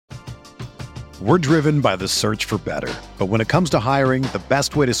We're driven by the search for better. But when it comes to hiring, the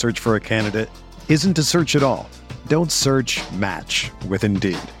best way to search for a candidate isn't to search at all. Don't search, match with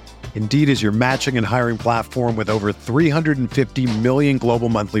Indeed. Indeed is your matching and hiring platform with over 350 million global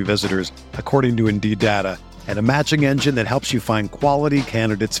monthly visitors, according to Indeed data, and a matching engine that helps you find quality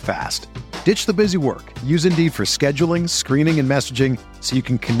candidates fast. Ditch the busy work. Use Indeed for scheduling, screening, and messaging so you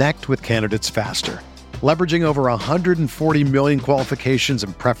can connect with candidates faster. Leveraging over 140 million qualifications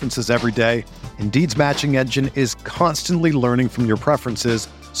and preferences every day, Indeed's matching engine is constantly learning from your preferences,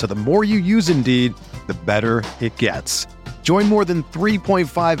 so the more you use Indeed, the better it gets. Join more than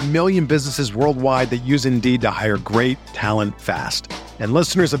 3.5 million businesses worldwide that use Indeed to hire great talent fast. And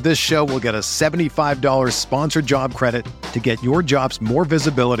listeners of this show will get a $75 sponsored job credit to get your jobs more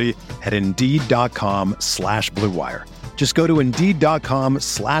visibility at Indeed.com/Blue Wire. Just go to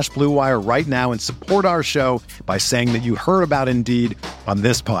Indeed.com/Blue Wire right now and support our show by saying that you heard about Indeed on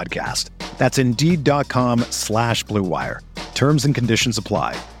this podcast. That's Indeed.com/Blue Wire. Terms and conditions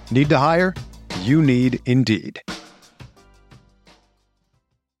apply. Need to hire? You need Indeed.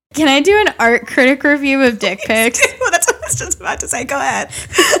 Can I do an art critic review of dick pics? Well, that's what I was just about to say. Go ahead.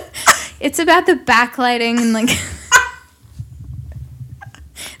 It's about the backlighting and like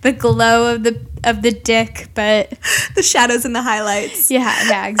the glow of the dick, but the shadows and the highlights.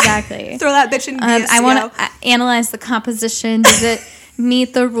 Yeah, exactly. Throw that bitch in VSCO. I want to analyze the composition. Does it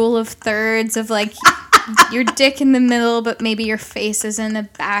meet the rule of thirds of like your dick in the middle, but maybe your face is in the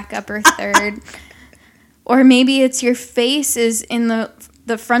back upper third, or maybe it's your face is in the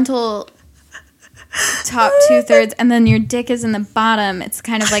frontal top 2/3, and then your dick is in the bottom. It's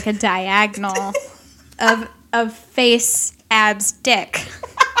kind of like a diagonal of face, abs, dick.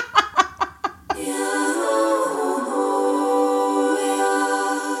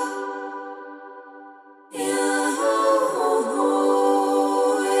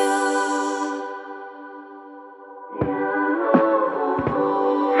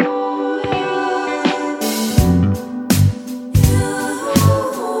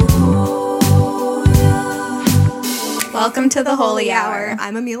 Welcome to the Holy Hour.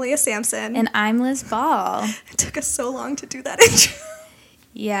 I'm Amelia Sampson. And I'm Liz Ball. It took us so long to do that intro.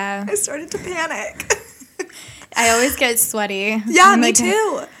 Yeah. I started to panic. I always get sweaty. Yeah, me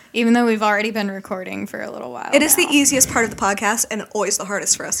too. Even though we've already been recording for a little while. It is the easiest part of the podcast and always the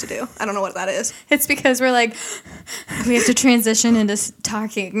hardest for us to do. I don't know what that is. It's because we're like, we have to transition into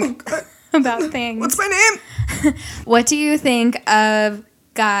talking about things. What's my name? What do you think of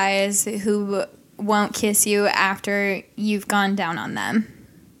guys who won't kiss you after you've gone down on them?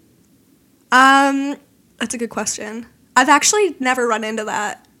 That's a good question. I've actually never run into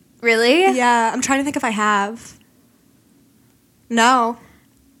that. Really? Yeah, I'm trying to think if I have. No,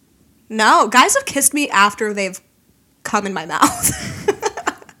 guys have kissed me after they've come in my mouth.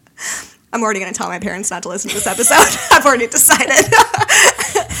 I'm already going to tell my parents not to listen to this episode. I've already decided.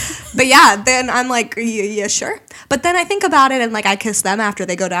 But yeah, then I'm like, yeah, sure. But then I think about it and like I kiss them after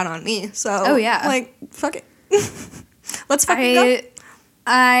they go down on me. So, oh yeah, like, fuck it. Let's fucking go.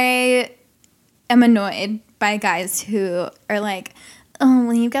 I am annoyed by guys who are like, oh,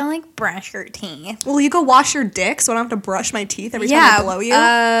 well, you gotta like brush your teeth. Well, you go wash your dick so I don't have to brush my teeth every time I blow you.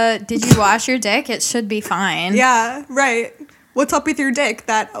 Did you wash your dick? It should be fine. Yeah, right. What's up with your dick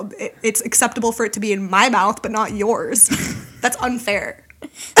that it's acceptable for it to be in my mouth but not yours? That's unfair.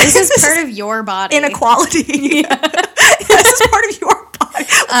 This is part of your body. Inequality. Yeah. This is part of your body.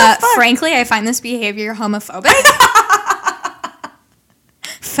 Frankly, I find this behavior homophobic.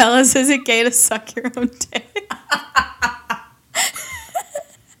 Fellas, is it gay to suck your own dick?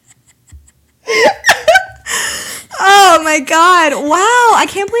 Oh my God. Wow. I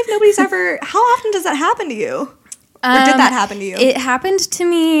can't believe nobody's ever... How often does that happen to you? Or did that happen to you? It happened to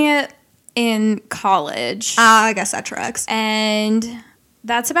me in college. I guess that tracks. And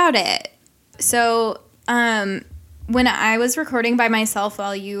that's about it. So, when I was recording by myself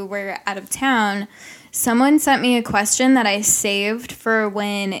while you were out of town, someone sent me a question that I saved for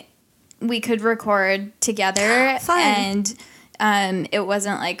when we could record together. Fun. And it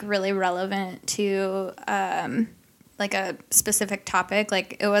wasn't like really relevant to like a specific topic.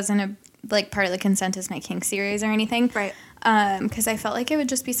 Like it wasn't a like part of the Consent is My Kink series or anything. Right. Because I felt like it would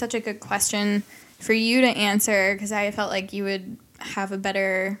just be such a good question for you to answer, because I felt like you would have a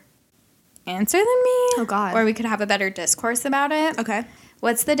better answer than me. Oh, God. Or we could have a better discourse about it. Okay.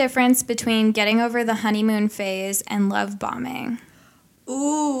 What's the difference between getting over the honeymoon phase and love bombing?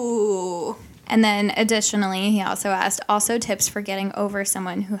 Ooh. And then additionally, he also asked, also tips for getting over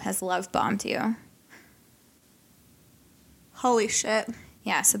someone who has love bombed you. Holy shit.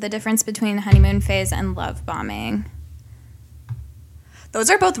 Yeah, so the difference between honeymoon phase and love bombing. Those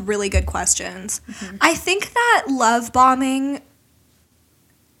are both really good questions. I think that love bombing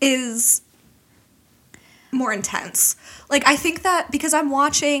is more intense. Like, I think that because I'm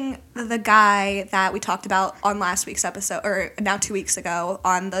watching the guy that we talked about on last week's episode, or now 2 weeks ago,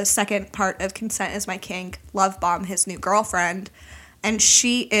 on the second part of Consent is My Kink, love bomb his new girlfriend, and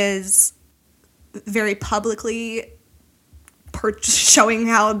she is very publicly showing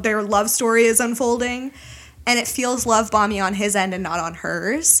how their love story is unfolding, and it feels love bomby on his end and not on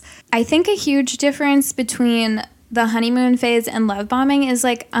hers. I think a huge difference between the honeymoon phase and love bombing is,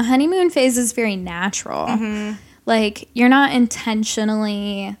 like, a honeymoon phase is very natural. Like, you're not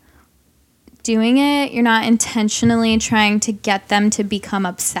intentionally doing it. You're not intentionally trying to get them to become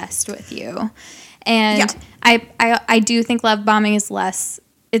obsessed with you. And I do think love bombing is less,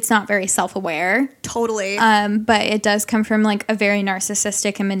 it's not very self-aware. Totally. But it does come from, like, a very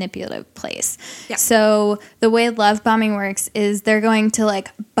narcissistic and manipulative place. Yeah. So the way love bombing works is they're going to,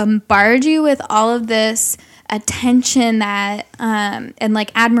 like, bombard you with all of this attention that and,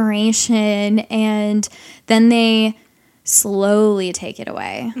 like, admiration, and then they slowly take it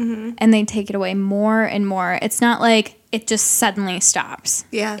away. And they take it away more and more. It's not like it just suddenly stops.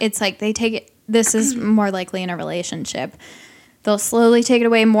 Yeah. It's like they take it, this is more likely in a relationship. They'll slowly take it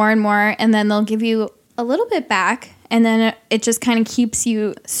away more and more, and then they'll give you a little bit back, and then it just kind of keeps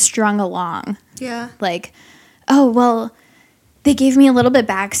you strung along. Yeah. Like, oh, well, they gave me a little bit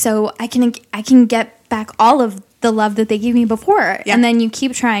back, so I can get back all of the love that they gave me before. Yeah. And then you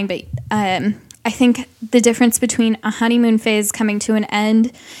keep trying. But I think the difference between a honeymoon phase coming to an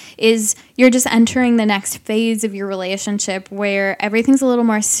end is you're just entering the next phase of your relationship where everything's a little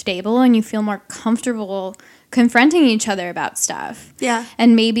more stable and you feel more comfortable confronting each other about stuff. Yeah.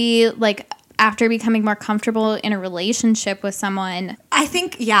 And maybe, like, after becoming more comfortable in a relationship with someone. I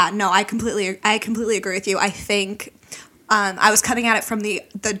think, I completely agree with you. I think I was coming at it from the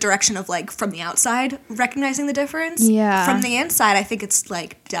direction of, like, from the outside, recognizing the difference. Yeah. From the inside, I think it's,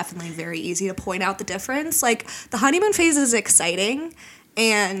 like, definitely very easy to point out the difference. Like, the honeymoon phase is exciting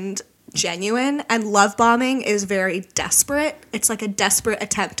and genuine, and love bombing is very desperate. It's like a desperate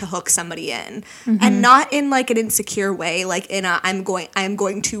attempt to hook somebody in, and not in, like, an insecure way, like in a I'm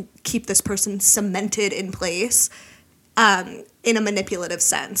going to keep this person cemented in place, in a manipulative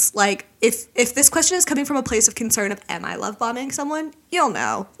sense. Like, if this question is coming from a place of concern of am I love bombing someone, you'll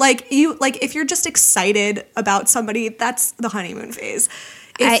know. Like, if you're just excited about somebody, that's the honeymoon phase.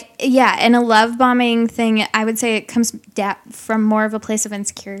 And a love bombing thing, I would say it comes from more of a place of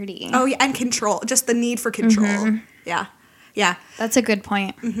insecurity. Oh, yeah, and control. Just the need for control. Yeah. Yeah. That's a good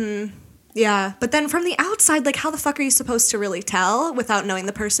point. Yeah. But then from the outside, like, how the fuck are you supposed to really tell without knowing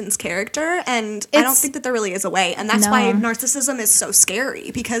the person's character? And I don't think that there really is a way. And that's why narcissism is so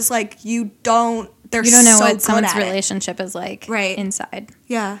scary, because, like, you don't know what someone's relationship is like inside.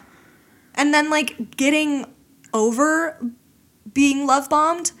 Yeah. And then, like, getting over being love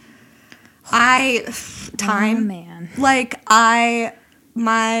bombed, oh, man. Like,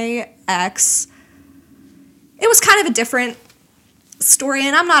 my ex, it was kind of a different story,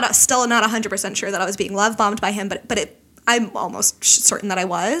 and I'm still not 100% sure that I was being love bombed by him, but I'm almost certain that I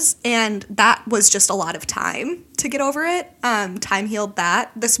was, and that was just a lot of time to get over it. Time healed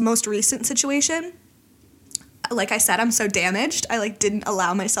that. This most recent situation, like I said, I'm so damaged. I, like, didn't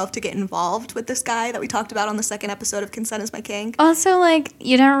allow myself to get involved with this guy that we talked about on the second episode of Consent is My Kink. Also, like,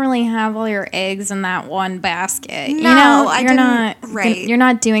 you don't really have all your eggs in that one basket. No, you know, I you're didn't. Not, right. You're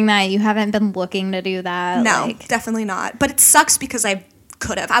not doing that. You haven't been looking to do that. No, like. definitely not. But it sucks because I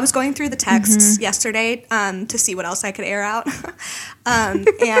could have. I was going through the texts yesterday to see what else I could air out. And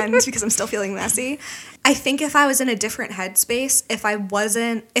because I'm still feeling messy. I think if I was in a different headspace, if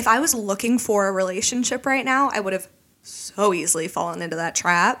I was looking for a relationship right now, I would have so easily fallen into that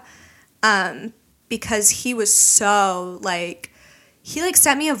trap. Because he was so, like, he, like,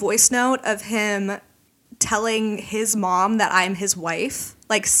 sent me a voice note of him telling his mom that I'm his wife,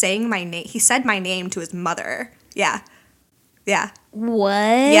 like, saying my name. He said my name to his mother. Yeah. Yeah. What?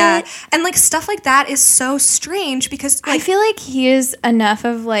 Yeah. And, like, stuff like that is so strange because, like, I feel like he is enough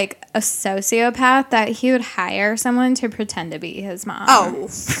of, like, a sociopath that he would hire someone to pretend to be his mom. Oh,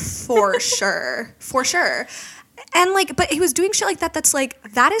 for sure. For sure. And, like, but he was doing shit like that that's, like,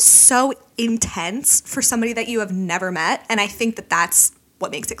 that is so intense for somebody that you have never met. And I think that that's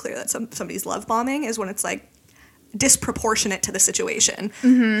what makes it clear that somebody's love bombing is when it's, like, disproportionate to the situation.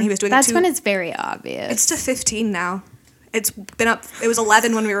 And he was doing That's when it's very obvious. It's to 15 now. It's been up. It was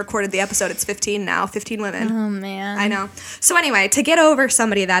 11 when we recorded the episode. It's 15 now. 15 women. Oh, man. I know. So anyway, to get over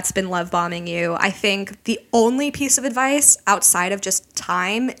somebody that's been love bombing you, I think the only piece of advice outside of just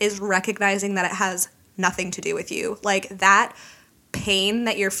time is recognizing that it has nothing to do with you. Like, that pain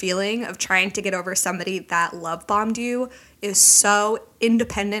that you're feeling of trying to get over somebody that love bombed you is so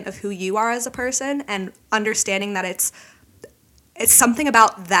independent of who you are as a person, and understanding that it's something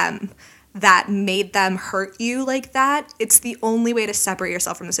about them that made them hurt you like that. It's the only way to separate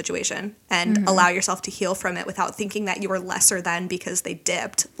yourself from the situation and allow yourself to heal from it without thinking that you were lesser than because they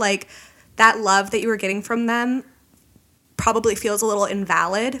dipped. Like, that love that you were getting from them probably feels a little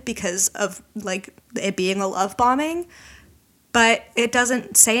invalid because of, like, it being a love bombing, but it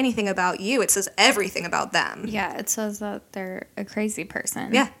doesn't say anything about you. It says everything about them. Yeah, it says that they're a crazy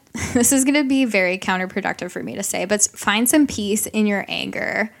person. Yeah. This is going to be very counterproductive for me to say, but find some peace in your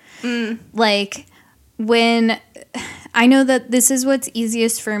anger. Like, when I know that this is what's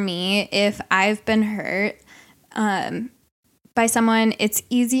easiest for me if I've been hurt by someone, it's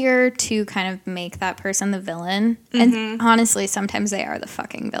easier to kind of make that person the villain. And honestly, sometimes they are the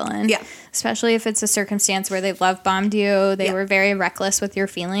fucking villain. Yeah. Especially if it's a circumstance where they love bombed you, they were very reckless with your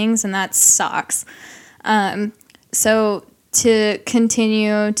feelings, and that sucks. So to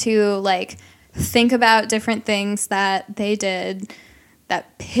continue to, like, think about different things that they did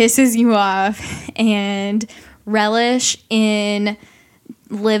that pisses you off and relish in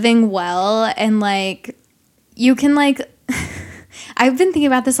living well, and, like, you can, like, I've been thinking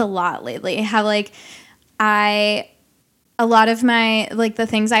about this a lot lately, how, like, a lot of my, like, the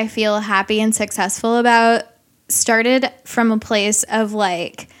things I feel happy and successful about started from a place of,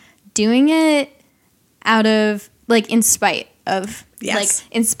 like, doing it out of, like, in spite of, like,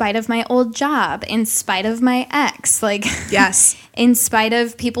 in spite of my old job, in spite of my ex, like, in spite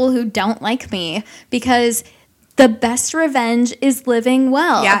of people who don't like me, because the best revenge is living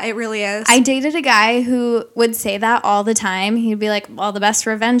well. Yeah, it really is. I dated a guy who would say that all the time. He'd be like, well, the best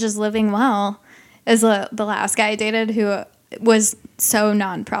revenge is living well. Is the last guy I dated who was so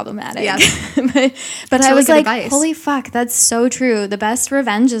non-problematic. Yeah. but I was like, advice. Holy fuck, that's so true. The best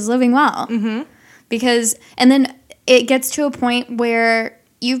revenge is living well. Because, and then it gets to a point where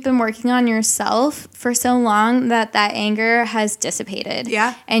you've been working on yourself for so long that anger has dissipated.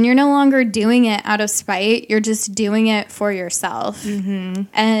 Yeah. And you're no longer doing it out of spite. You're just doing it for yourself.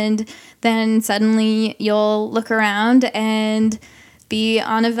 And then suddenly you'll look around and be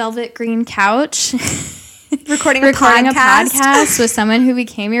on a velvet green couch recording a podcast with someone who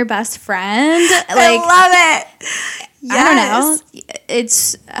became your best friend. Like, I love it. Yes. I don't know.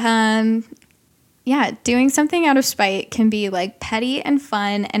 It's yeah, doing something out of spite can be, like, petty and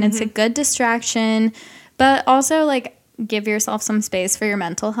fun, and it's a good distraction, but also, like, give yourself some space for your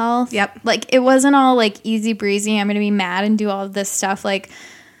mental health. Yep. Like, it wasn't all, like, easy breezy, I'm going to be mad and do all of this stuff, like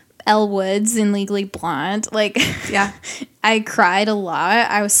Elle Woods in Legally Blonde. Like, yeah, I cried a lot.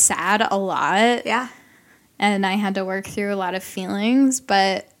 I was sad a lot. Yeah. And I had to work through a lot of feelings,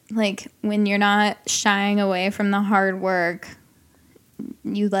 but, like, when you're not shying away from the hard work,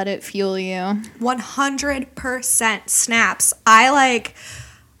 you let it fuel you. 100% snaps.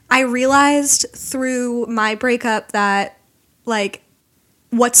 I realized through my breakup that, like,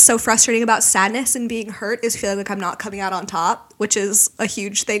 what's so frustrating about sadness and being hurt is feeling like I'm not coming out on top, which is a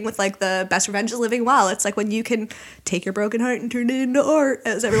huge thing with, like, the best revenge is living well. It's like when you can take your broken heart and turn it into art,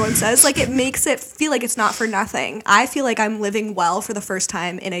 as everyone says. Like, it makes it feel like it's not for nothing. I feel like I'm living well for the first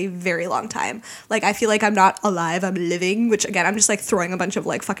time in a very long time. Like, I feel like I'm not alive, I'm living, which, again, I'm just, like, throwing a bunch of,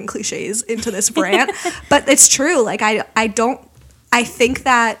 like, fucking cliches into this rant. But it's true. Like, I think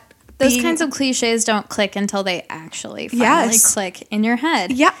that those kinds of cliches don't click until they actually finally click in your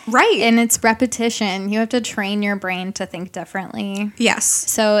head. Yeah, right. And it's repetition. You have to train your brain to think differently. Yes.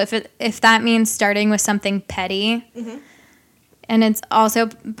 So if that means starting with something petty, and it's also,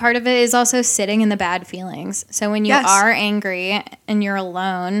 part of it is also sitting in the bad feelings. So when you are angry and you're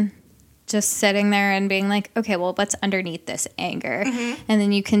alone, just sitting there and being like, okay, well, what's underneath this anger? And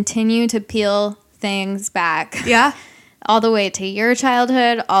then you continue to peel things back. Yeah. All the way to your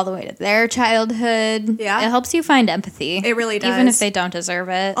childhood, all the way to their childhood. Yeah. It helps you find empathy. It really does. Even if they don't deserve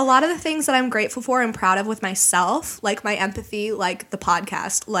it. A lot of the things that I'm grateful for and proud of with myself, like my empathy, like the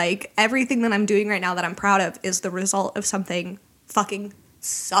podcast, like everything that I'm doing right now that I'm proud of is the result of something fucking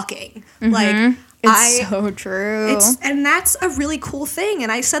sucking. Like, it's so true. And that's a really cool thing.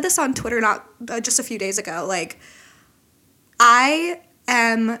 And I said this on Twitter just a few days ago. Like, I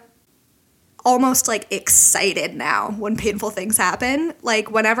am almost, like, excited now when painful things happen. Like,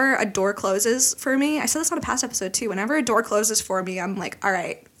 whenever a door closes for me, I said this on a past episode too, whenever a door closes for me, I'm like, all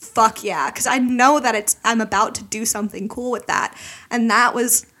right, fuck yeah, because I know that I'm about to do something cool with that. And that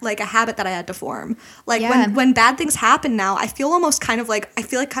was like a habit that I had to form. Like when bad things happen now, I feel almost kind of like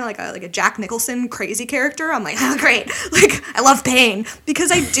a Jack Nicholson crazy character. I'm like, oh great, like I love pain,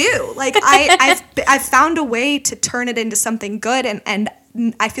 because I do. Like I've found a way to turn it into something good, and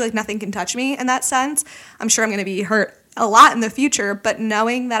I feel like nothing can touch me in that sense. I'm sure I'm going to be hurt a lot in the future, but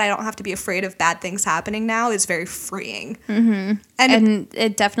knowing that I don't have to be afraid of bad things happening now is very freeing. Mm-hmm. And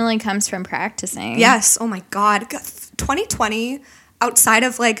it definitely comes from practicing. Yes. Oh my God. 2020, outside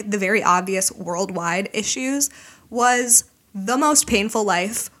of like the very obvious worldwide issues, was the most painful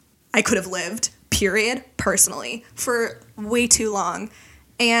life I could have lived, period, personally, for way too long.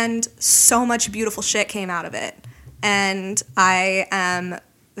 And so much beautiful shit came out of it. And I am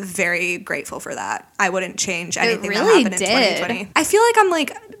very grateful for that. I wouldn't change anything that happened in 2020. I feel like I'm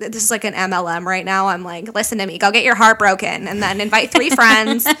like, this is like an MLM right now. I'm like, listen to me, go get your heart broken, and then invite 3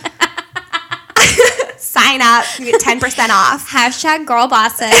 friends. Sign up, you get 10% off. Hashtag girl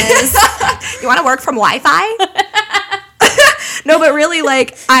bosses. You want to work from Wi-Fi? No, but really,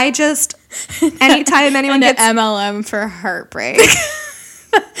 like, I just, anytime anyone gets MLM for heartbreak.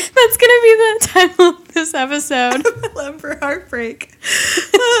 That's going to be the title of this episode. MLM for heartbreak.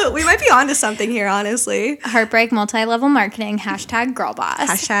 We might be onto something here, honestly. Heartbreak multi-level marketing. Hashtag girl boss.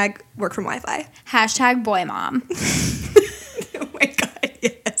 Hashtag work from Wi-Fi. Hashtag boy mom. Oh my God,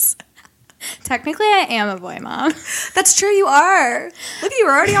 yes. Technically, I am a boy mom. That's true, you are. Look at you,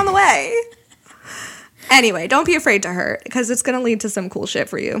 we're already on the way. Anyway, don't be afraid to hurt, because it's going to lead to some cool shit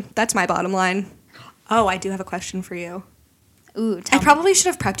for you. That's my bottom line. Oh, I do have a question for you. Ooh, I probably should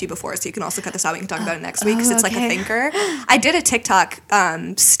have prepped you before, so you can also cut this out. We can talk about it next week, because it's like a thinker. I did a TikTok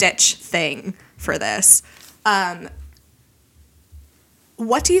stitch thing for this.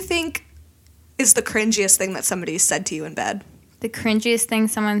 What do you think is the cringiest thing that somebody said to you in bed? The cringiest thing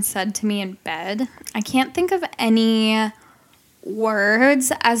someone said to me in bed? I can't think of any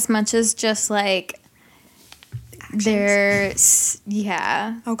words as much as just like there's,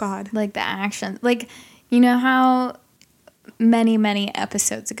 yeah. Oh, God. Like the action. Like, you know how many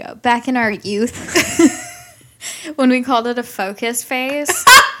episodes ago, back in our youth, when we called it a focus face,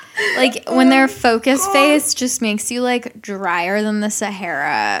 like when their focus face just makes you like drier than the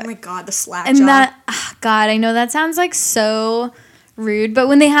Sahara. Oh my God, the slack and jaw. That, God, I know that sounds like so rude, but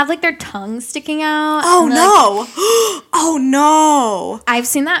when they have like their tongue sticking out. Oh no. Like, oh no. I've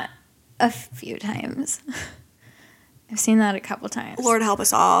seen that a few times. I've seen that a couple times. Lord help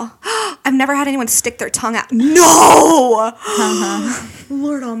us all. I've never had anyone stick their tongue out. No!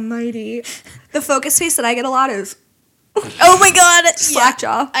 Lord almighty. The focus face that I get a lot is, oh my God, slack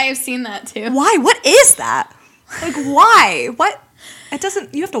jaw. I have seen that too. Why? What is that? Like, why? What? It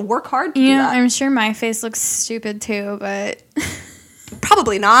doesn't, you have to work hard to do that. I'm sure my face looks stupid too, but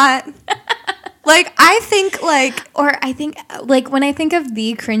probably not. Like, I think when I think of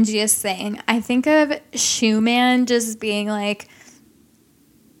the cringiest thing, I think of Shoe Man just being like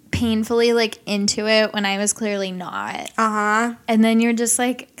painfully like into it when I was clearly not. Uh-huh. And then you're just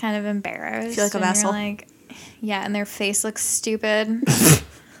like kind of embarrassed. Feel like a vessel. Like, yeah, and their face looks stupid.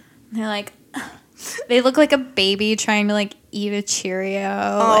 They're like, they look like a baby trying to like eat a Cheerio.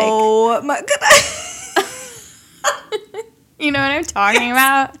 Oh my God. You know what I'm talking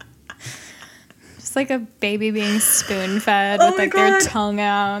about? Just like a baby being spoon fed with like their tongue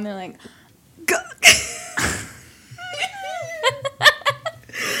out, and they're like,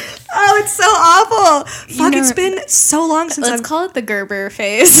 oh, it's so awful. Fuck, it's been so long since Let's call it the Gerber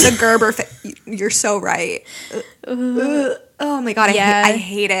face. The Gerber face. You're so right. Oh my God, I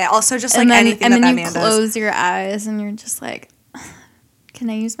hate it. Also, just like anything that man does. And then you close your eyes and you're just like, can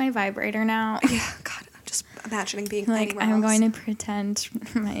I use my vibrator now? Yeah, God, I'm just imagining being like, I'm going to pretend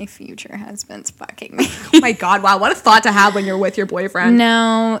my future husband's fucking me. Oh my God, wow, what a thought to have when you're with your boyfriend.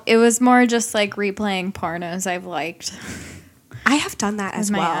 No, it was more just like replaying pornos I've liked. I have done that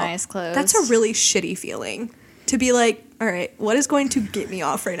as well. My eyes closed. That's a really shitty feeling. To be like, all right, what is going to get me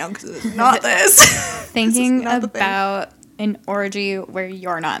off right now? Because it's not this. Thinking this about an orgy where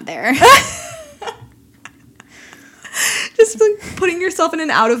you're not there. Just like putting yourself in an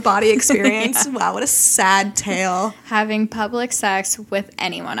out-of-body experience. Yeah. Wow, what a sad tale. Having public sex with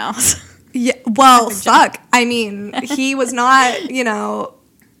anyone else. Yeah, well, fuck. I mean, he was not, you know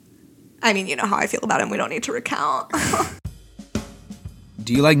how I feel about him. We don't need to recount.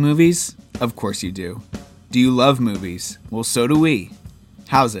 Do you like movies? Of course you do. Do you love movies? Well, so do we.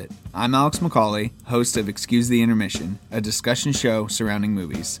 How's it? I'm Alex McCauley, host of Excuse the Intermission, a discussion show surrounding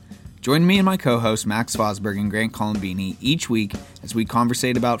movies. Join me and my co-hosts Max Fosberg and Grant Colombini each week as we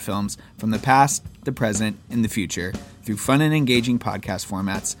conversate about films from the past, the present, and the future through fun and engaging podcast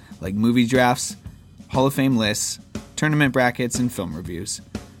formats like movie drafts, Hall of Fame lists, tournament brackets, and film reviews.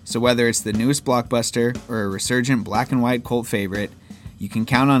 So whether it's the newest blockbuster or a resurgent black and white cult favorite, you can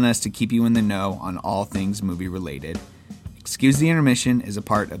count on us to keep you in the know on all things movie related. Excuse the Intermission is a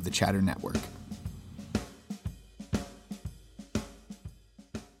part of the Chatter Network.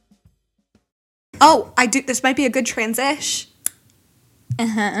 Oh, this might be a good transition.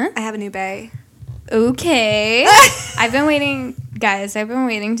 Uh-huh. I have a new bae. Okay. I've been waiting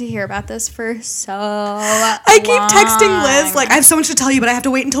to hear about this for so I keep texting Liz, like, I have so much to tell you, but I have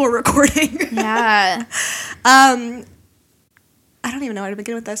to wait until we're recording. Yeah. I don't even know how to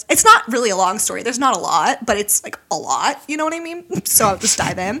begin with this. It's not really a long story. There's not a lot, but it's, like, a lot. You know what I mean? So I'll just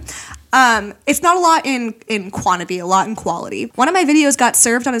dive in. It's not a lot in quantity, a lot in quality. One of my videos got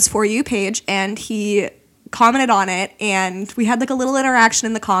served on his For You page, and he commented on it, and we had, like, a little interaction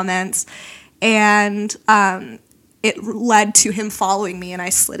in the comments, and it led to him following me, and I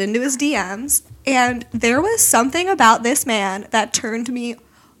slid into his DMs, and there was something about this man that turned me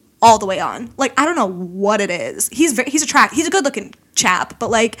all the way on. Like, I don't know what it is. He's a good-looking chap, but,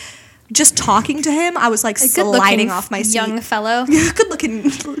 like, just talking to him, I was, like, sliding off my seat. Young fellow. Yeah,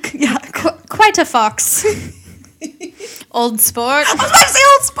 good-looking. Yeah. Quite a fox. Old sport. I was about to say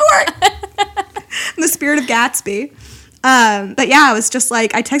old sport. In the spirit of Gatsby. But, yeah, I was just,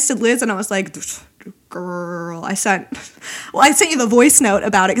 like, I texted Liz, and I was like, girl, I sent you the voice note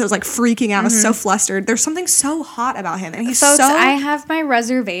about it because I was, like, freaking out. I was so flustered. There's something so hot about him, and he's Folks, so... I have my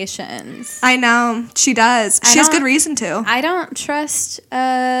reservations. I know. She does. She has good reason to. I don't trust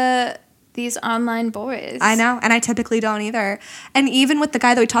these online boys. I know, and I typically don't either. And even with the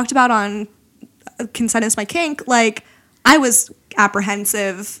guy that we talked about on Consent is My Kink, like, I was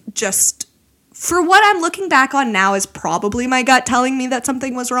apprehensive just for what I'm looking back on now is probably my gut telling me that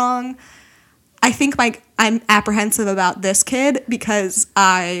something was wrong. I think I'm apprehensive about this kid because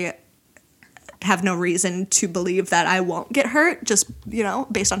I have no reason to believe that I won't get hurt, just,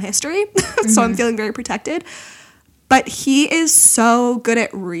 based on history. So I'm feeling very protected. But he is so good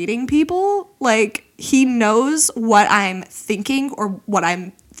at reading people. Like, he knows what I'm thinking or what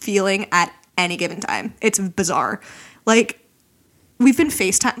I'm feeling at any given time. It's bizarre. Like, we've been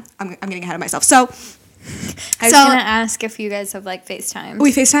FaceTime. I'm getting ahead of myself. So I was going to ask if you guys have, like, FaceTime.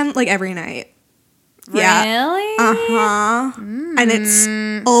 We FaceTime, like, every night. Yeah. Really? Uh-huh. And it's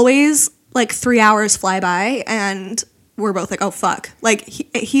always, like, 3 hours fly by, and we're both like, oh, fuck. Like,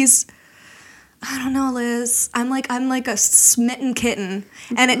 he's... I don't know, Liz. I'm like a smitten kitten,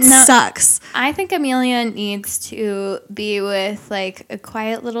 and it sucks. I think Amelia needs to be with, like, a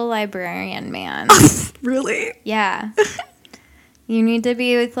quiet little librarian man. Really? Yeah. You need to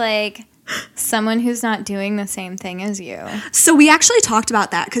be with, like, someone who's not doing the same thing as you. So we actually talked about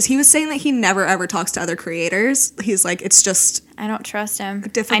that because he was saying that he never ever talks to other creators. He's like, it's just... I don't trust him.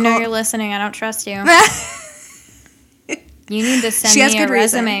 Difficult. I know you're listening. I don't trust you. You need to send me a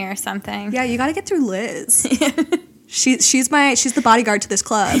resume or something. Yeah, you got to get through Liz. She's the bodyguard to this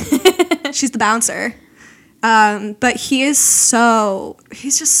club. She's the bouncer. But he's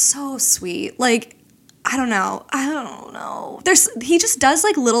just so sweet. Like, I don't know. He just does,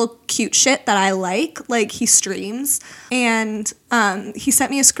 like, little cute shit that I like. Like, he streams, and he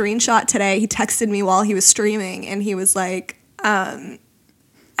sent me a screenshot today. He texted me while he was streaming, and he was like,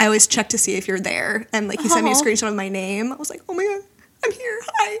 I always check to see if you're there. And, like, he sent me a screenshot of my name. I was like, oh my God, I'm here.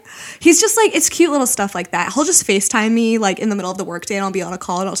 Hi. He's just, like, it's cute little stuff like that. He'll just FaceTime me, like, in the middle of the workday, and I'll be on a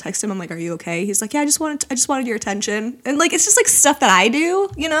call, and I'll text him. I'm like, are you okay? He's like, yeah, I just wanted your attention. And, like, it's just, like, stuff that I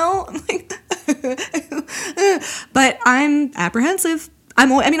do, I'm like, but I'm apprehensive.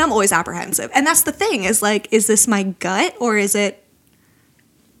 I'm always apprehensive. And that's the thing is, like, is this my gut or is it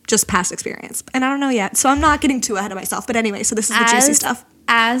just past experience? And I don't know yet. So I'm not getting too ahead of myself. But anyway, so this is the juicy stuff.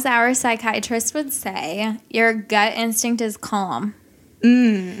 As our psychiatrist would say, your gut instinct is calm.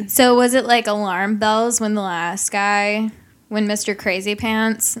 So was it like alarm bells when Mr. Crazy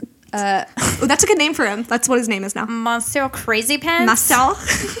Pants... that's a good name for him. That's what his name is now. Monsieur Crazy Pants?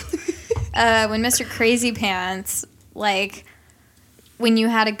 When Mr. Crazy Pants, like, when you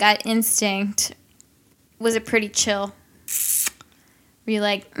had a gut instinct, was it pretty chill? Were you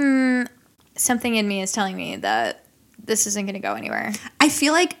like, something in me is telling me that this isn't going to go anywhere? I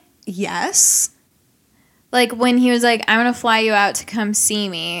feel like yes. Like, when he was like, I'm going to fly you out to come see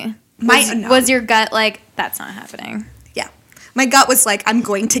me, was your gut like, that's not happening? Yeah. My gut was like, I'm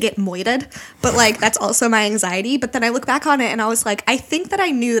going to get moited, but, like, that's also my anxiety. But then I look back on it and I was like, I think that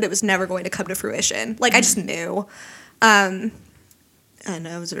I knew that it was never going to come to fruition. Like, I just knew. And I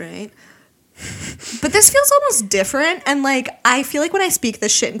know, I was right. But this feels almost different, and, like, I feel like when I speak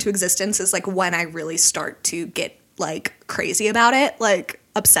this shit into existence is, like, when I really start to get, like, crazy about it, like,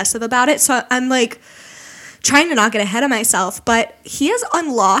 obsessive about it. So I'm, like, trying to not get ahead of myself, but he has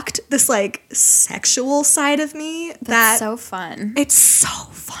unlocked this, like, sexual side of me. That's so fun. It's so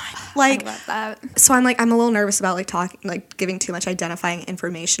fun. Like, I love that. So I'm a little nervous about, like, talking, like, giving too much identifying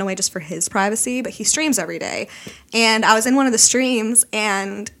information away just for his privacy, but he streams every day. And I was in one of the streams,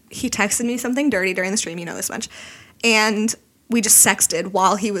 and he texted me something dirty during the stream, you know this much. And we just sexted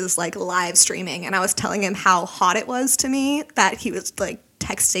while he was, like, live streaming, and I was telling him how hot it was to me that he was, like,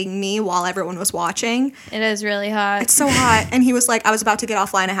 texting me while everyone was watching. It is really hot. It's so hot. And he was like, I was about to get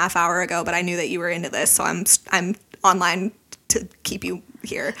offline a half hour ago, but I knew that you were into this, so I'm online to keep you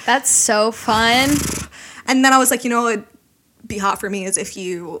here. That's so fun. And then I was like, you know what would be hot for me is if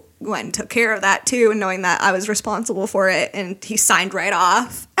you went and took care of that too, and knowing that I was responsible for it. And he signed right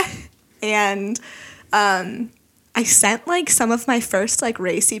off. And I sent, like, some of my first, like,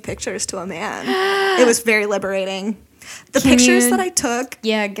 racy pictures to a man. It was very liberating. The pictures that I took.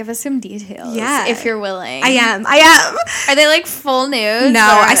 Yeah, give us some details. Yeah. If you're willing. I am. Are they, like, full nudes? No,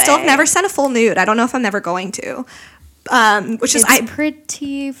 I still have never sent a full nude. I don't know if I'm never going to. It's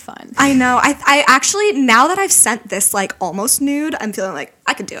pretty fun. I know. I actually, now that I've sent this, like, almost nude, I'm feeling like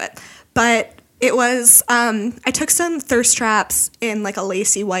I could do it. But it was, I took some thirst traps in, like, a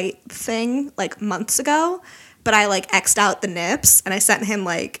lacy white thing, like, months ago. But I, like, X'd out the nips, and I sent him,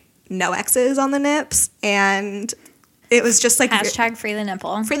 like, no X's on the nips. And it was just, like... Hashtag free the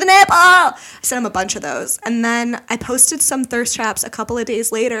nipple. Free the nipple! I sent him a bunch of those. And then I posted some thirst traps a couple of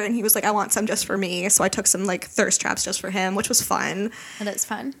days later, and he was like, I want some just for me. So I took some, like, thirst traps just for him, which was fun. That is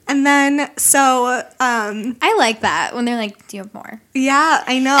fun. And then, so... I like that, when they're like, do you have more? Yeah,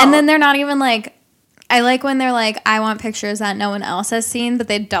 I know. And then they're not even like... I like when they're like, I want pictures that no one else has seen, but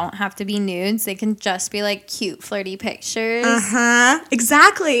they don't have to be nudes. They can just be, like, cute, flirty pictures. Uh-huh.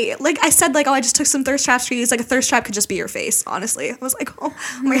 Exactly. Like, I said, like, oh, I just took some thirst traps for you. It's like, a thirst trap could just be your face, honestly. I was like, oh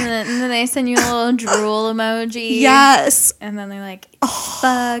my God. And then they send you a little drool emoji. Yes. And then they're like,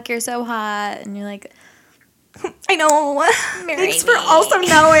 fuck, you're so hot. And you're like... I know. Marry Thanks for me. also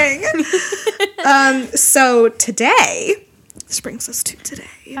knowing. So today, this brings us to today.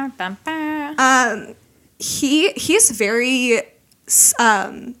 He's very,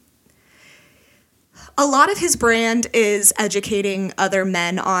 a lot of his brand is educating other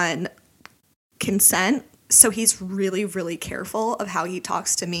men on consent. So he's really, really careful of how he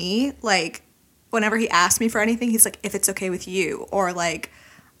talks to me. Like, whenever he asks me for anything, he's like, if it's okay with you, or like,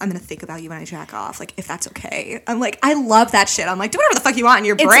 I'm going to think about you when I jack off, like, if that's okay. I'm like, I love that shit. I'm like, do whatever the fuck you want in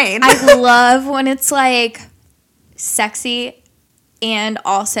your brain. I love when it's, like, sexy and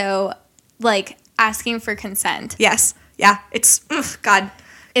also, like, asking for consent. Yes. Yeah. It's, God.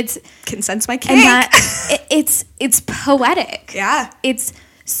 It's consent's my king. And that, it's poetic. Yeah. It's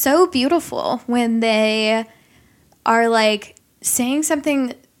so beautiful when they are, like, saying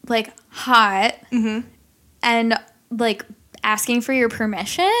something, like, hot and, like, asking for your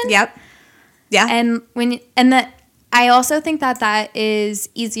permission. Yep. Yeah. And that I also think that is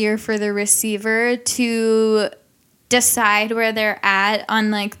easier for the receiver to decide where they're at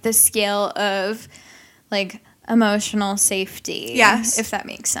on, like, the scale of, like, emotional safety. Yes. If that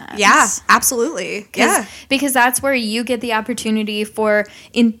makes sense. Yeah, absolutely. Yeah. Because that's where you get the opportunity for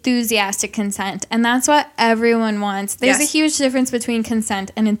enthusiastic consent. And that's what everyone wants. There's a huge difference between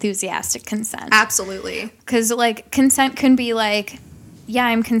consent and enthusiastic consent. Absolutely. Because, like, consent can be like, yeah,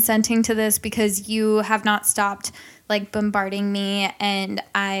 I'm consenting to this because you have not stopped, like, bombarding me, and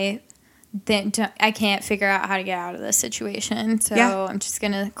I can't figure out how to get out of this situation. So I'm just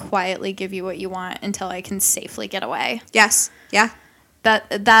going to quietly give you what you want until I can safely get away. Yes. Yeah.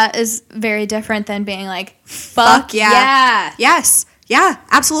 That is very different than being like, fuck yeah. Yes. Yeah,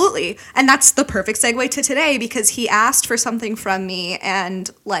 absolutely. And that's the perfect segue to today, because he asked for something from me and,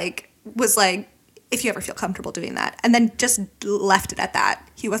 like, was like, if you ever feel comfortable doing that. And then just left it at that.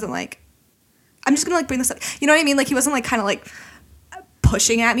 He wasn't like, I'm just going to, like, bring this up. You know what I mean? Like, he wasn't, like, kind of, like,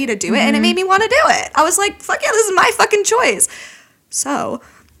 pushing at me to do it, and it made me want to do it. I was like, fuck yeah, this is my fucking choice. So,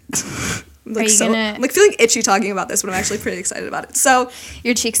 I'm feeling itchy talking about this, but I'm actually pretty excited about it. So,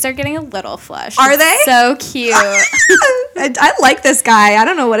 your cheeks are getting a little flushed. Are they? So cute. I like this guy. I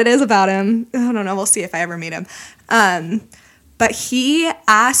don't know what it is about him. I don't know. We'll see if I ever meet him. But he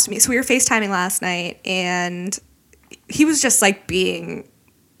asked me, so we were FaceTiming last night, and he was just, like, being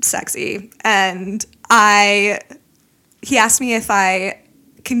sexy, and he asked me if I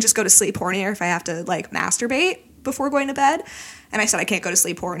can just go to sleep horny or if I have to, like, masturbate before going to bed. And I said, I can't go to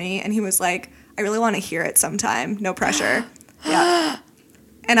sleep horny. And he was like, I really want to hear it sometime. No pressure. Yeah.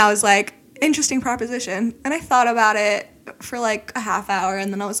 And I was like, interesting proposition. And I thought about it for like a half hour,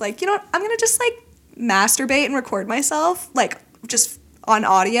 and then I was like, you know what? I'm going to just like masturbate and record myself, like just on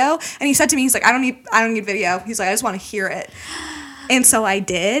audio. And he said to me, he's like, I don't need video. He's like, I just want to hear it. And so I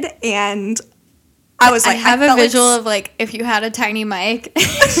did, and I was like, I have a visual of like if you had a tiny mic,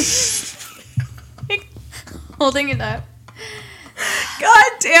 like, holding it up.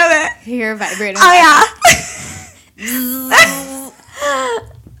 God damn it! You're vibrating. Oh yeah.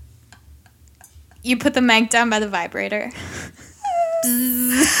 You put the mic down by the vibrator.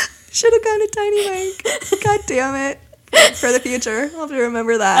 Should have gotten a tiny mic. God damn it. For the future. I'll have to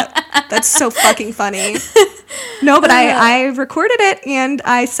remember that. That's so fucking funny. No, but I recorded it and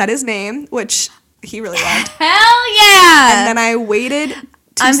I said his name, which he really loved. Hell yeah! And then I waited.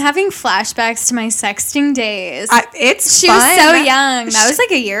 I'm having flashbacks to my sexting days. She was so young. That was like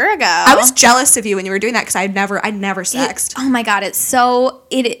a year ago. I was jealous of you when you were doing that because I never sexted. Oh my god, it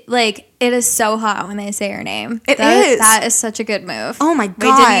is so hot when they say your name. That is such a good move. Oh my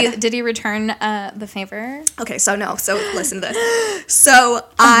god. Wait, did he return the favor? Okay, so listen to this. So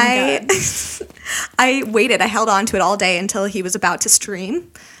I waited. I held on to it all day until he was about to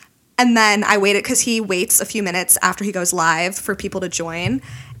stream. And then I waited because he waits a few minutes after he goes live for people to join.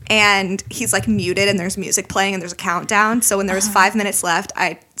 And he's like muted and there's music playing and there's a countdown. So when there was 5 minutes left,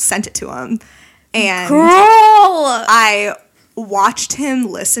 I sent it to him. And Girl! I watched him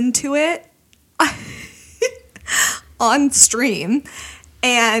listen to it on stream.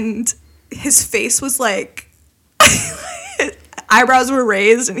 And his face was like, eyebrows were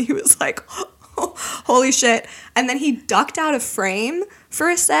raised and he was like, oh, holy shit. And then he ducked out of frame for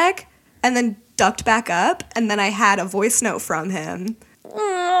a sec and then ducked back up, and then I had a voice note from him.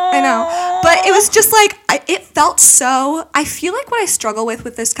 I know. But it was just like, it felt so, I feel like what I struggle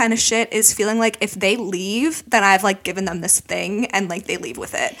with this kind of shit is feeling like if they leave, then I've like given them this thing and like they leave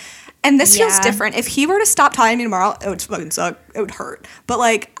with it. And this feels different. If he were to stop talking to me tomorrow, it would fucking suck. It would hurt. But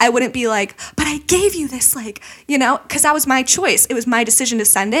like, I wouldn't be like, but I gave you this, like, you know, because that was my choice. It was my decision to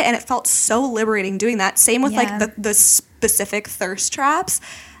send it, and it felt so liberating doing that. Same with like the specific thirst traps.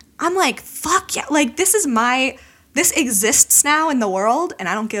 I'm like, fuck yeah. Like, this exists now in the world, and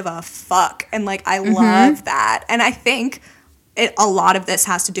I don't give a fuck. And like, I love that. And I think a lot of this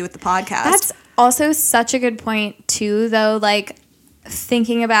has to do with the podcast. That's also such a good point too, though. Like,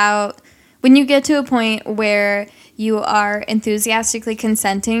 thinking about when you get to a point where you are enthusiastically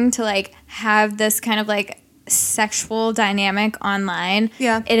consenting to like have this kind of like sexual dynamic online,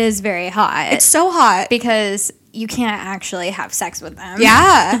 it is very hot. It's so hot because you can't actually have sex with them.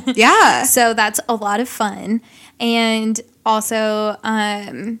 Yeah. So that's a lot of fun. And also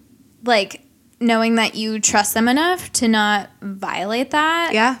like knowing that you trust them enough to not violate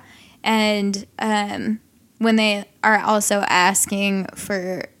that. Yeah. And when they are also asking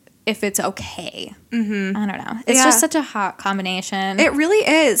for if it's okay. I don't know. It's just such a hot combination. It really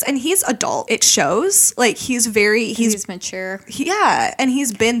is. And he's adult. It shows. Like, he's mature. And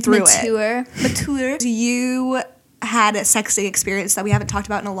he's been through it. Mature. You had a sexting experience that we haven't talked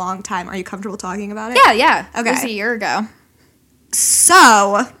about in a long time. Are you comfortable talking about it? Yeah. Okay. It was a year ago.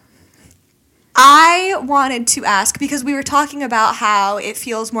 So, I wanted to ask, because we were talking about how it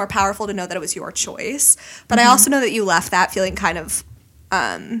feels more powerful to know that it was your choice, but I also know that you left that feeling kind of,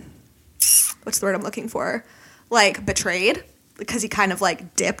 what's the word I'm looking for? Like, betrayed, because he kind of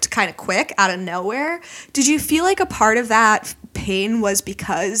like dipped kind of quick out of nowhere. Did you feel like a part of that pain was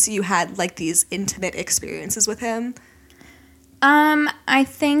because you had like these intimate experiences with him? I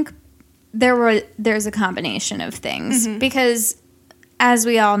think there's a combination of things, because as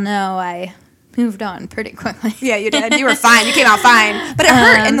we all know, I moved on pretty quickly. Yeah, you did. You were fine. You came out fine. But it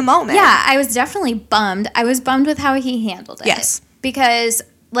hurt in the moment. Yeah, I was definitely bummed. I was bummed with how he handled it. Yes. Because,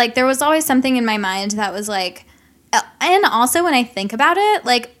 like, there was always something in my mind that was, like... And also, when I think about it,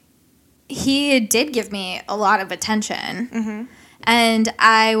 like, he did give me a lot of attention. And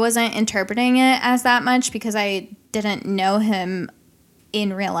I wasn't interpreting it as that much because I didn't know him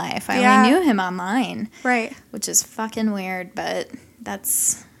in real life. I only knew him online. Right. Which is fucking weird, but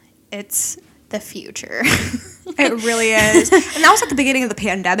it's the future. It really is. And that was at the beginning of the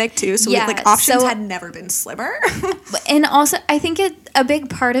pandemic too, so options had never been slimmer. And also I think a big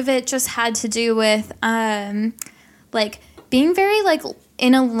part of it just had to do with like being very like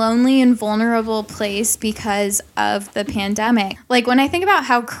in a lonely and vulnerable place because of the pandemic. Like, when I think about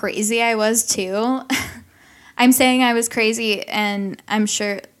how crazy I was too, I'm saying I was crazy, and I'm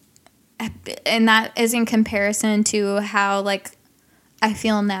sure, and that is in comparison to how like I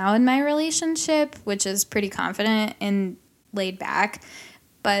feel now in my relationship, which is pretty confident and laid back.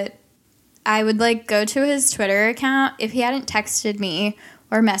 But I would like go to his Twitter account. If he hadn't texted me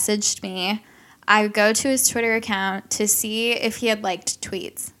or messaged me, I would go to his Twitter account to see if he had liked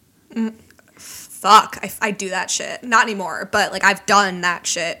tweets. Fuck, I do that shit. Not anymore, but like I've done that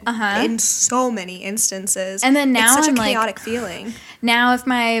shit in so many instances. And then now it's such I'm a chaotic feeling. Now if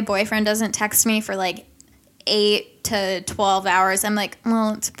my boyfriend doesn't text me for like 8 to 12 hours, I'm like,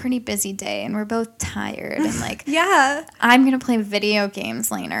 well, it's a pretty busy day and we're both tired. And like, yeah, I'm going to play video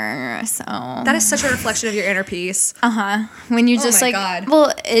games later. So that is such a reflection of your inner peace. When you just God.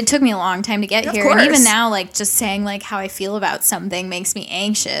 Well, it took me a long time to get here. Course. And even now, like just saying like how I feel about something makes me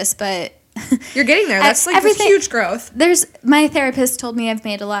anxious, but you're getting there. That's like a huge growth. My therapist told me I've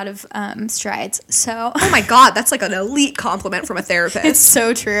made a lot of strides. So oh my God, that's like an elite compliment from a therapist. It's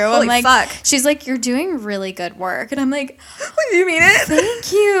so true. Holy I'm like, fuck. She's like, you're doing really good work, and I'm like, do you mean it?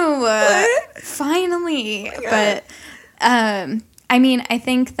 thank you. What? Finally. But I mean, I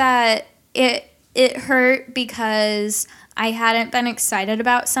think that it hurt because I hadn't been excited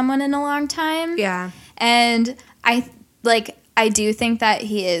about someone in a long time. Yeah. And I do think that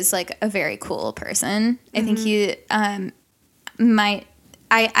he is like a very cool person. I think he I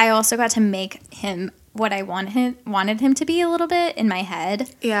also got to make him what I wanted him to be a little bit in my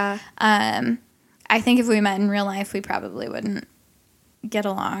head. Yeah. I think if we met in real life, we probably wouldn't get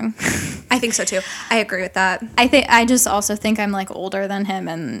along. I think so too. I agree with that. I just also think I'm like older than him,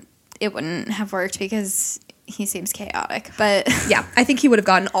 and it wouldn't have worked because he seems chaotic. But yeah, I think he would have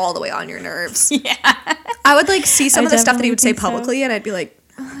gotten all the way on your nerves. Yeah. I would like see some of the stuff that he would say definitely think publicly, and I'd be like,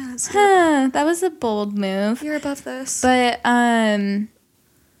 that was a bold move. you're above this. But I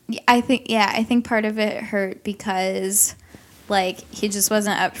think part of it hurt because like he just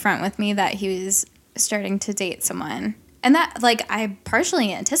wasn't upfront with me that he was starting to date someone. And that, like, I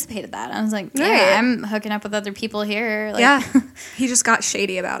partially anticipated that. I was like, yeah, Right. I'm hooking up with other people here. Like, yeah. He just got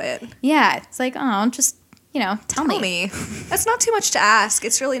shady about it. Yeah. It's like, oh, just, tell me. That's not too much to ask.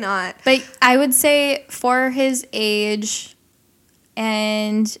 It's really not. But I would say for his age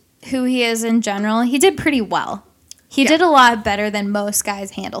and who he is in general, he did pretty well. He did a lot better than most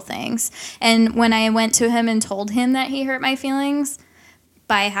guys handle things. And when I went to him and told him that he hurt my feelings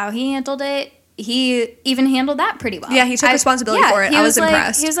by how he handled it, he even handled that pretty well. Yeah, he took responsibility for it. I was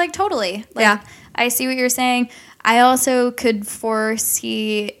impressed. He was like, totally. Like, Yeah. I see what you're saying. I also could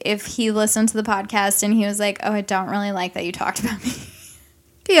foresee if he listened to the podcast and he was like, oh, I don't really like that you talked about me.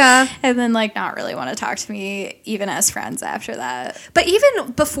 Yeah. And then, like, not really want to talk to me even as friends after that. But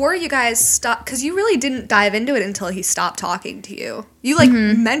even before you guys stopped, because you really didn't dive into it until he stopped talking to you. You, like,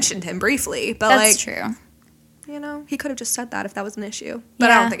 mentioned him briefly. But, That's like, true. He could have just said that if that was an issue.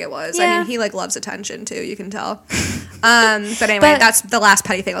 But I don't think it was. Yeah. I mean, he, like, loves attention, too. You can tell. But anyway, that's the last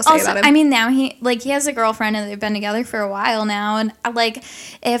petty thing I'll say about him. I mean, now he has a girlfriend and they've been together for a while now. And, like,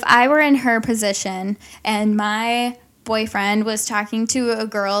 if I were in her position and my boyfriend was talking to a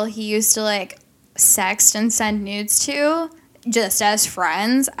girl he used to, like, sext and send nudes to just as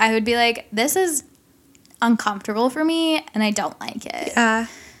friends, I would be like, this is uncomfortable for me and I don't like it.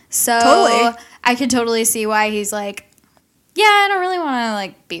 So totally. I could totally see why he's like, yeah, I don't really want to,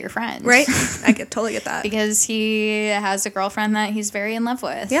 like, be your friend. Right? I totally get that. Because he has a girlfriend that he's very in love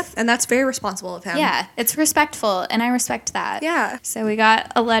with. Yep, and that's very responsible of him. Yeah, it's respectful, and I respect that. Yeah. So we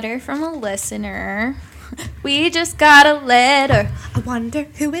got a letter from a listener. We just got a letter. I wonder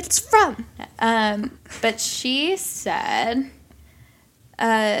who it's from. But she said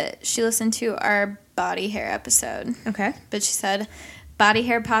she listened to our body hair episode. Okay. But she said, body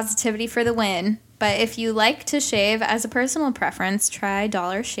hair positivity for the win. But if you like to shave as a personal preference, try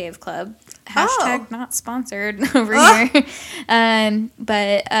Dollar Shave Club. Hashtag not sponsored over here.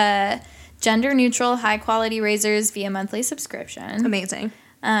 But gender neutral, high quality razors via monthly subscription. Amazing.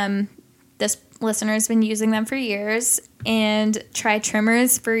 This listener's been using them for years. And try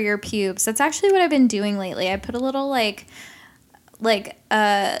trimmers for your pubes. That's actually what I've been doing lately. I put a little like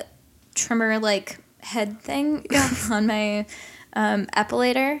trimmer like head thing on my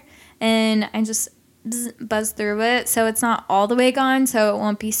epilator, and I just buzz through it so it's not all the way gone, so it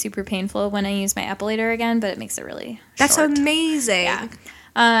won't be super painful when I use my epilator again, but it makes it really That's short. amazing. Yeah.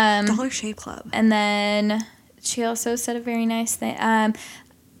 Dollar Shave Club. And then she also said a very nice thing.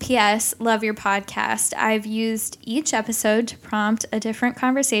 P.S. Love your podcast. I've used each episode to prompt a different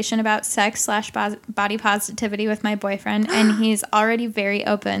conversation about sex/body positivity with my boyfriend, and he's already very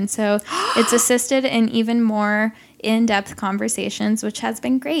open. So it's assisted in even more in-depth conversations, which has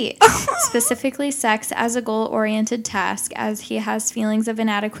been great. Specifically sex as a goal-oriented task, as he has feelings of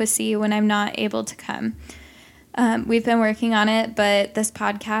inadequacy when I'm not able to come. We've been working on it, but this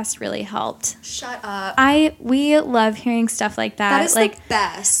podcast really helped. Shut up. We love hearing stuff like that. That is like, the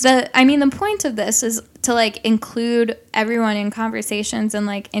best. The point of this is to like include everyone in conversations and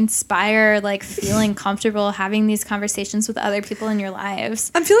like inspire like feeling comfortable having these conversations with other people in your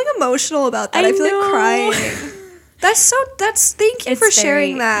lives. I'm feeling emotional about that. I feel like crying. Thank you for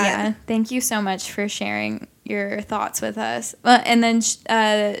sharing that. Yeah, thank you so much for sharing your thoughts with us. And then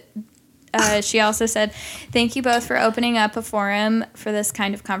she also said, thank you both for opening up a forum for this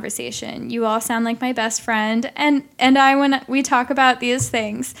kind of conversation. You all sound like my best friend and I when we talk about these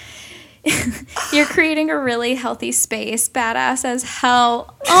things. You're creating a really healthy space, badass as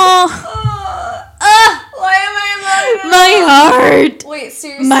hell. Why am I emotional? My heart. Wait,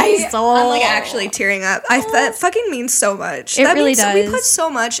 seriously? My soul. I'm like actually tearing up. That fucking means so much. It really does. We put so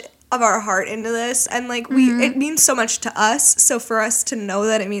much of our heart into this, and like it means so much to us. So for us to know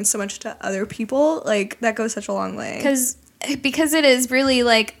that it means so much to other people, like that goes such a long way. Because it is really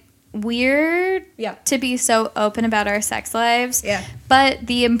like weird Yeah. to be so open about our sex lives. Yeah. But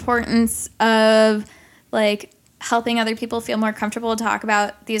the importance of like helping other people feel more comfortable to talk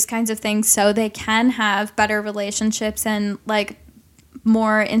about these kinds of things so they can have better relationships and like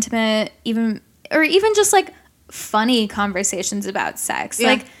more intimate even just like funny conversations about sex.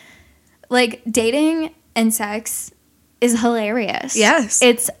 Yeah. Like dating and sex is hilarious. Yes.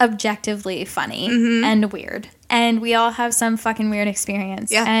 It's objectively funny and weird. And we all have some fucking weird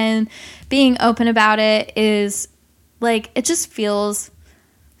experience. Yeah. And being open about it is like, it just feels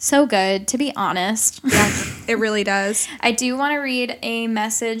so good, to be honest. Yeah, it really does. I do want to read a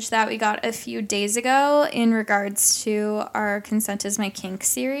message that we got a few days ago in regards to our Consent is My Kink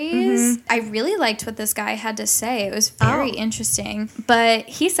series. I really liked what this guy had to say. It was very interesting. But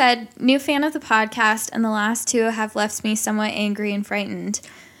he said, new fan of the podcast, and the last two have left me somewhat angry and frightened.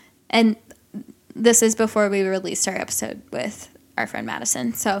 And this is before we released our episode with our friend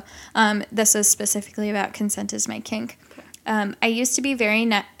Madison. So this is specifically about Consent is My Kink. I used to be very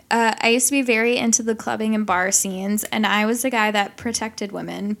into the clubbing and bar scenes, and I was the guy that protected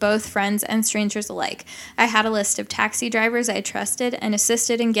women, both friends and strangers alike. I had a list of taxi drivers I trusted and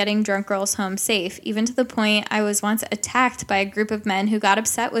assisted in getting drunk girls home safe, even to the point I was once attacked by a group of men who got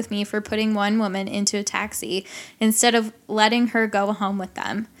upset with me for putting one woman into a taxi instead of letting her go home with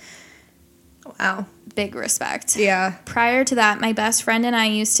them. Wow. Big respect. Yeah. Prior to that, my best friend and I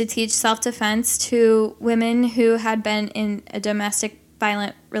used to teach self-defense to women who had been in a domestic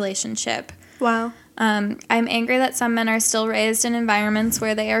violent relationship. Wow. I'm angry that some men are still raised in environments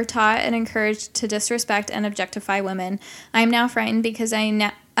where they are taught and encouraged to disrespect and objectify women. I am now frightened because I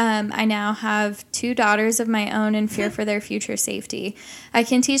now have 2 daughters of my own and fear for their future safety. I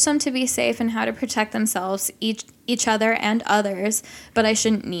can teach them to be safe and how to protect themselves, each other, and others, but I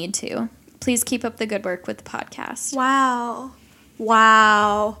shouldn't need to. Please keep up the good work with the podcast. Wow.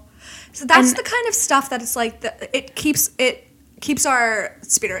 So that's the kind of stuff that it's like it keeps our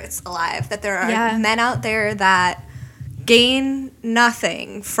spirits alive. That there are men out there that gain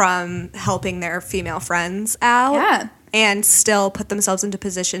nothing from helping their female friends out. Yeah. And still put themselves into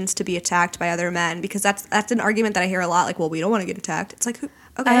positions to be attacked by other men, because that's an argument that I hear a lot. Like, well, we don't want to get attacked. It's like,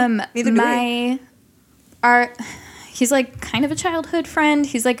 okay, neither do we. He's like kind of a childhood friend.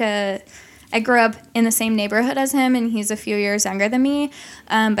 He's like I grew up in the same neighborhood as him, and he's a few years younger than me.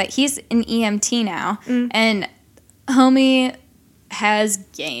 But he's an EMT now, and homie has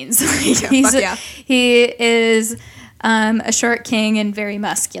gains. He is a short king and very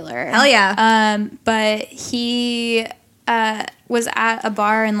muscular. Hell yeah. But he was at a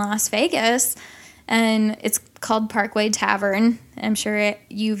bar in Las Vegas, and it's called Parkway Tavern. I'm sure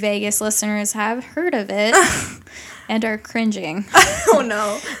you Vegas listeners have heard of it. And are cringing. Oh,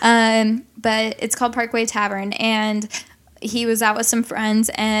 no. But it's called Parkway Tavern, and he was out with some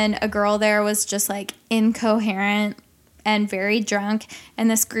friends, and a girl there was just, like, incoherent and very drunk, and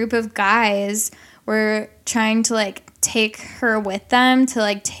this group of guys were trying to, like, take her with them to,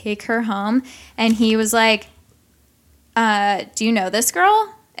 like, take her home, and he was like, do you know this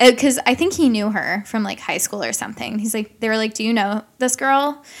girl? Because I think he knew her from, like, high school or something. They were like, do you know this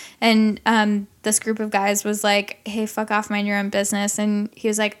girl? And this group of guys was like, hey, fuck off, mind your own business. And he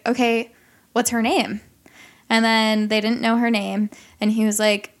was like, okay, what's her name? And then they didn't know her name. And he was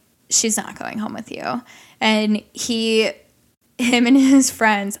like, she's not going home with you. And him and his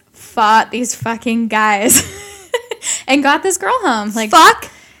friends fought these fucking guys and got this girl home. Like,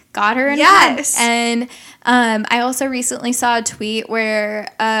 fuck. Got her in yes. And I also recently saw a tweet where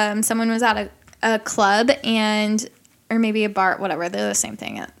someone was at a club or maybe a bar, whatever. They're the same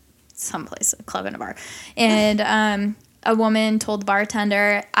thing at some place, a club and a bar. And a woman told the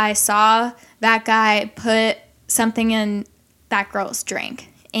bartender, I saw that guy put something in that girl's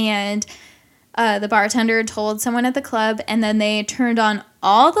drink. And the bartender told someone at the club, and then they turned on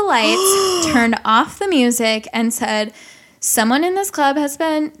all the lights, turned off the music, and said, someone in this club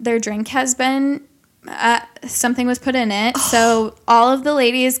their drink has been, something was put in it. So all of the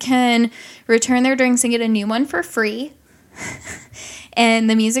ladies can return their drinks and get a new one for free. And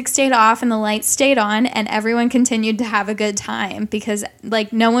the music stayed off and the lights stayed on, and everyone continued to have a good time because,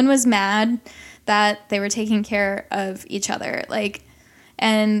 like, no one was mad that they were taking care of each other. Like,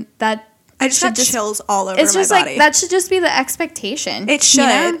 and that I just got chills all over my body. It's just like, that should just be the expectation. It should. You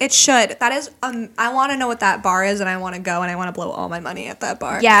know? It should. That is, I want to know what that bar is, and I want to go, and I want to blow all my money at that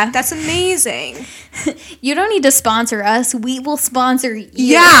bar. Yeah. That's amazing. You don't need to sponsor us. We will sponsor you.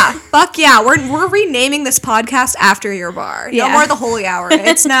 Yeah. Fuck yeah. We're renaming this podcast after your bar. Yeah. No more the Holy Hour.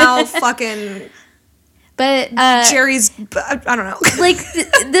 It's now fucking... But Jerry's, I don't know. Like,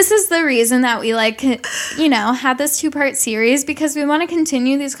 this is the reason that we, like, you know, had this 2-part series, because we want to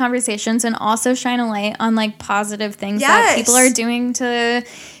continue these conversations and also shine a light on, like, positive things that people are doing to,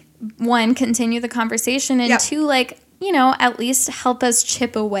 1, continue the conversation, and 2, like, you know, at least help us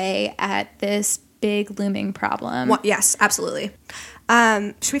chip away at this big looming problem. Well, yes, absolutely.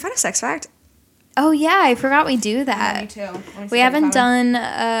 Should we find a sex fact? Oh, yeah, I forgot we do that. Yeah, me too. We haven't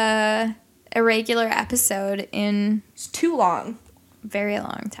done a regular episode in... It's too long. Very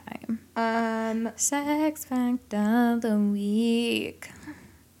long time. Sex fact of the week.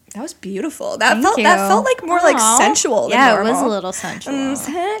 That was beautiful. That felt like more like sensual than normal. Yeah, it was a little sensual.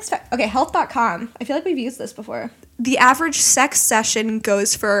 Sex fact. Okay, health.com. I feel like we've used this before. The average sex session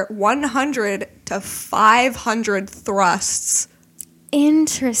goes for 100 to 500 thrusts.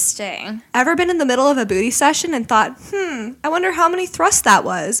 Interesting. Ever been in the middle of a booty session and thought, I wonder how many thrusts that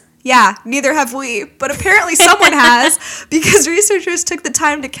was? Yeah, neither have we, but apparently someone has, because researchers took the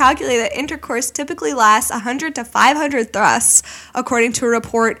time to calculate that intercourse typically lasts 100 to 500 thrusts, according to a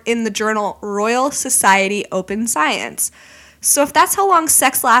report in the journal Royal Society Open Science. So if that's how long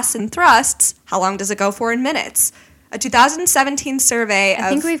sex lasts in thrusts, how long does it go for in minutes? A 2017 survey I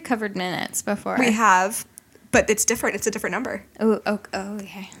think we've covered minutes before. We have, but it's different. It's a different number. Oh,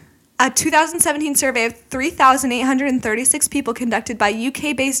 okay. A 2017 survey of 3,836 people conducted by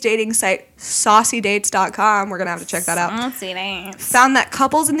UK-based dating site SaucyDates.com, we're going to have to check that out, Saucy Dates, found that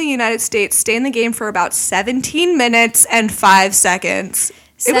couples in the United States stay in the game for about 17 minutes and 5 seconds.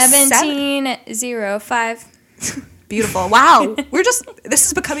 17:05. Beautiful. Wow. This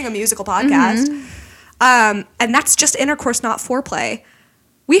is becoming a musical podcast. And that's just intercourse, not foreplay.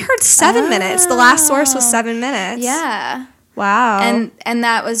 We heard 7 minutes. The last source was 7 minutes. Yeah. Wow. And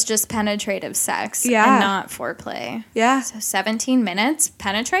that was just penetrative sex. Yeah. And not foreplay. Yeah. So 17 minutes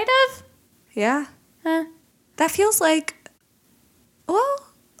penetrative? Yeah. Huh. That feels like, well,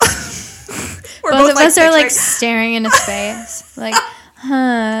 both of us are like staring into space. Like,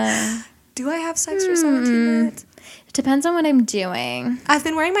 do I have sex for 17 minutes? It depends on what I'm doing. I've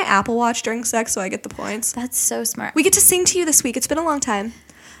been wearing my Apple Watch during sex, so I get the points. That's so smart. We get to sing to you this week. It's been a long time.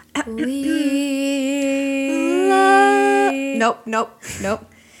 We Nope.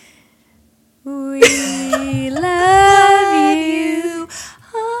 We love you,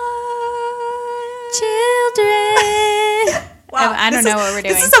 children. Wow, I don't know what we're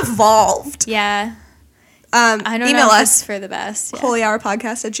doing. This is evolved. Yeah. I don't email know if us it's for the best. Yeah.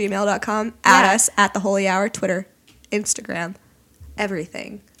 holyhourpodcast@gmail.com. Add us at the Holy Hour, Twitter, Instagram,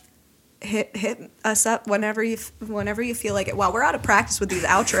 everything. Hit us up whenever you feel like it. Wow, we're out of practice with these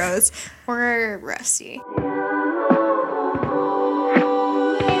outros. We're rusty.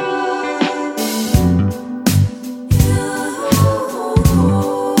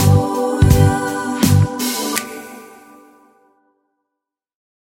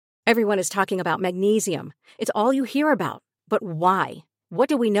 Everyone is talking about magnesium. It's all you hear about. But why? What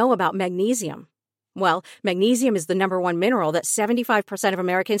do we know about magnesium? Well, magnesium is the #1 mineral that 75% of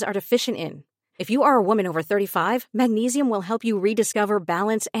Americans are deficient in. If you are a woman over 35, magnesium will help you rediscover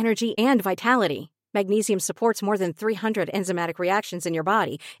balance, energy, and vitality. Magnesium supports more than 300 enzymatic reactions in your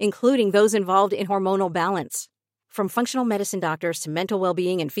body, including those involved in hormonal balance. From functional medicine doctors to mental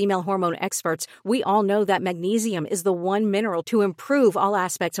well-being and female hormone experts, we all know that magnesium is the one mineral to improve all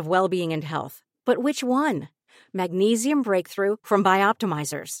aspects of well-being and health. But which one? Magnesium Breakthrough from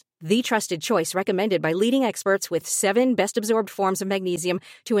Bioptimizers, the trusted choice recommended by leading experts with 7 best-absorbed forms of magnesium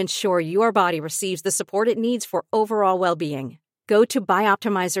to ensure your body receives the support it needs for overall well-being. Go to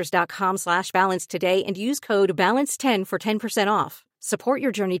bioptimizers.com/balance today and use code BALANCE10 for 10% off. Support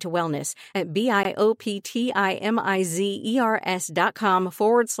your journey to wellness at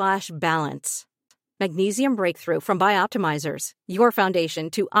bioptimizers.com/balance. Magnesium Breakthrough from Bioptimizers, your foundation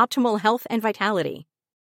to optimal health and vitality.